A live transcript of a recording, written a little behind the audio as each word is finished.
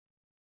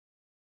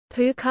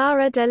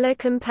Pukara de la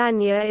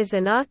Compañia is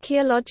an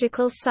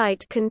archaeological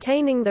site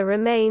containing the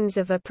remains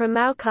of a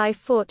Pramaukai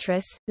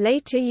fortress,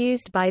 later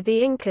used by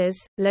the Incas,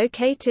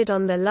 located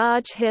on the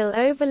large hill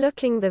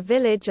overlooking the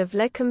village of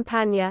La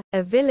Compañia,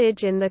 a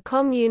village in the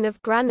commune of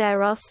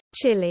Graneros,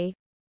 Chile.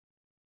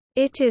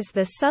 It is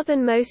the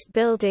southernmost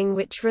building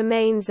which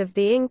remains of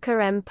the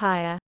Inca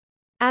Empire.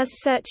 As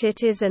such,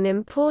 it is an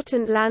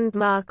important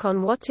landmark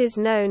on what is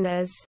known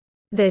as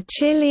the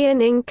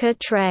Chilean Inca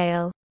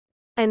Trail,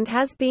 and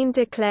has been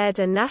declared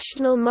a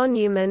national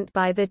monument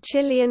by the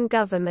Chilean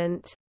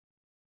government.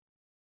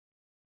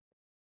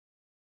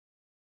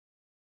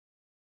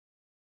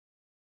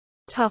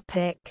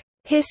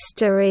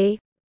 History.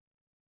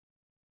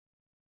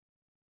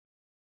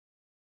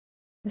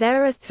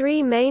 There are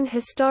three main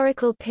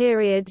historical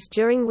periods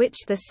during which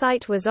the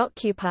site was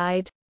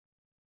occupied.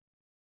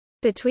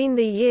 Between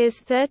the years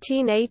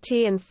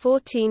 1380 and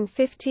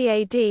 1450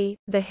 AD,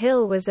 the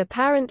hill was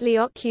apparently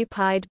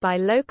occupied by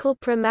local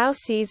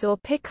Pramausis or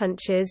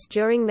Picunches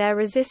during their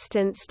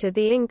resistance to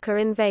the Inca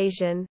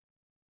invasion.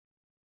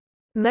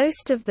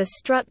 Most of the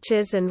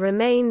structures and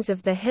remains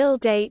of the hill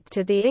date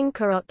to the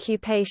Inca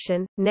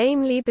occupation,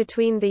 namely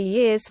between the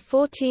years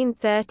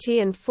 1430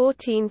 and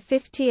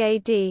 1450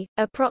 AD,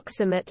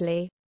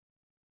 approximately.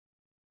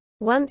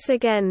 Once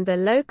again, the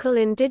local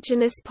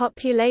indigenous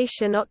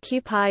population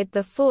occupied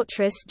the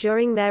fortress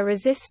during their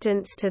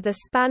resistance to the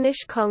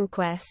Spanish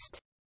conquest.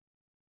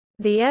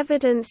 The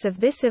evidence of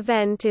this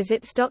event is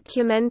its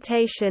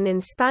documentation in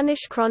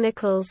Spanish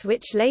chronicles,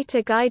 which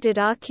later guided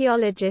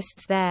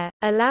archaeologists there,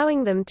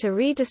 allowing them to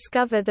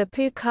rediscover the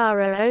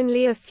Pukara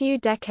only a few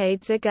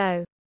decades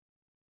ago.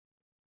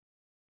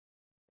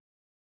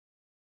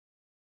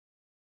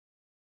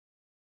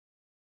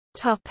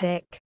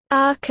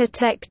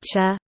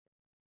 Architecture.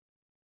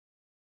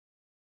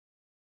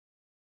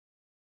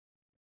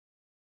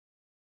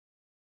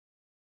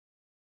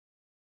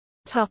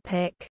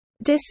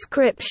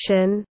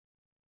 Description.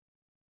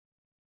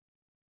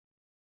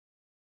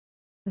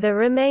 The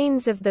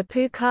remains of the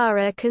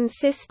Pukara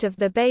consist of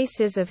the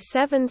bases of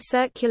 7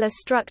 circular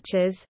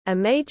structures, a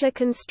major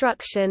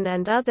construction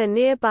and other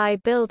nearby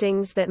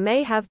buildings that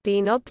may have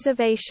been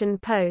observation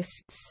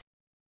posts.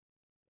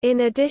 In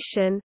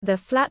addition, the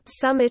flat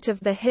summit of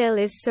the hill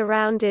is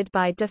surrounded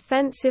by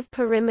defensive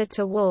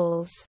perimeter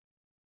walls.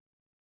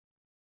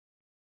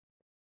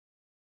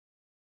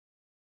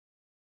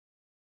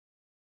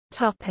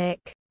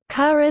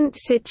 Current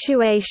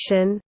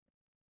situation.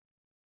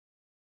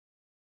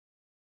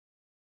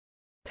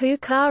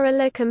 Pukara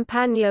La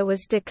Compañia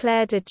was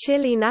declared a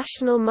Chile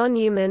national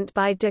monument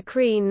by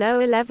Decree No.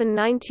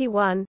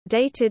 1191,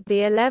 dated the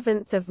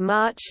 11th of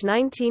March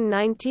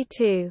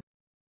 1992.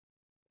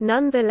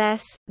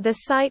 Nonetheless, the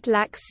site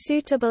lacks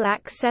suitable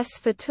access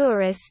for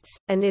tourists,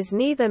 and is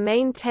neither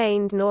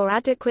maintained nor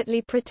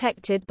adequately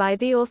protected by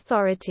the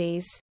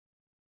authorities.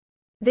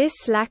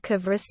 This lack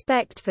of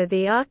respect for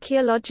the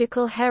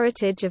archaeological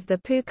heritage of the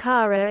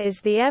Pukara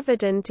is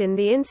evident in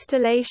the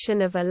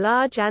installation of a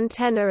large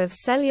antenna of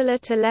cellular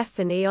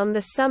telephony on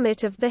the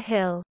summit of the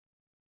hill.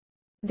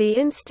 The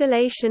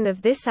installation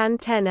of this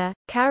antenna,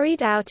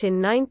 carried out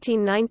in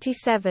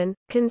 1997,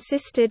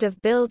 consisted of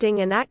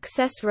building an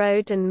access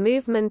road and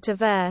movement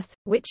of earth,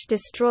 which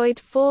destroyed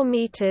 4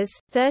 meters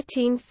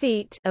 (13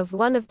 feet) of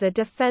one of the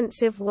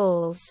defensive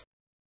walls.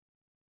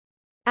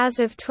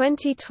 As of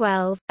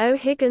 2012,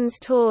 O'Higgins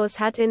Tours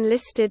had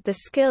enlisted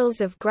the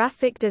skills of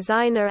graphic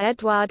designer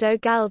Eduardo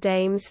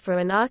Galdames for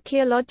an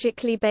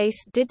archaeologically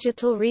based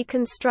digital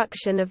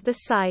reconstruction of the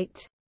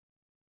site.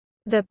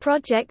 The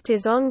project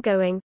is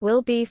ongoing,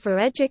 will be for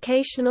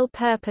educational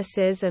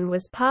purposes, and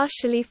was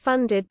partially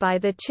funded by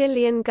the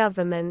Chilean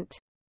government.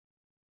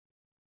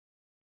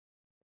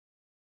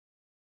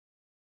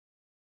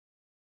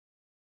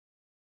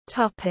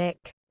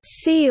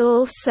 See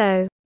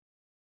also: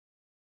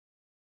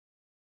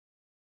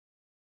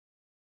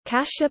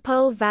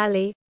 Cachapole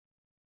Valley,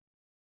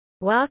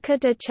 Huaca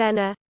de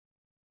Chena,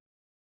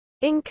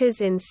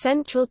 Incas in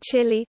central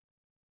Chile,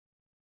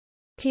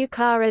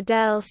 Pukara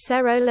del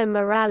Cerro La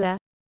Muralla,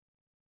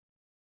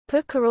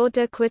 Pukara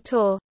de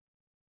Quito,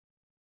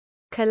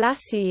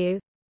 Calasiu,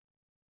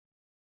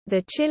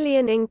 the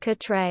Chilean Inca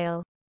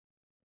Trail.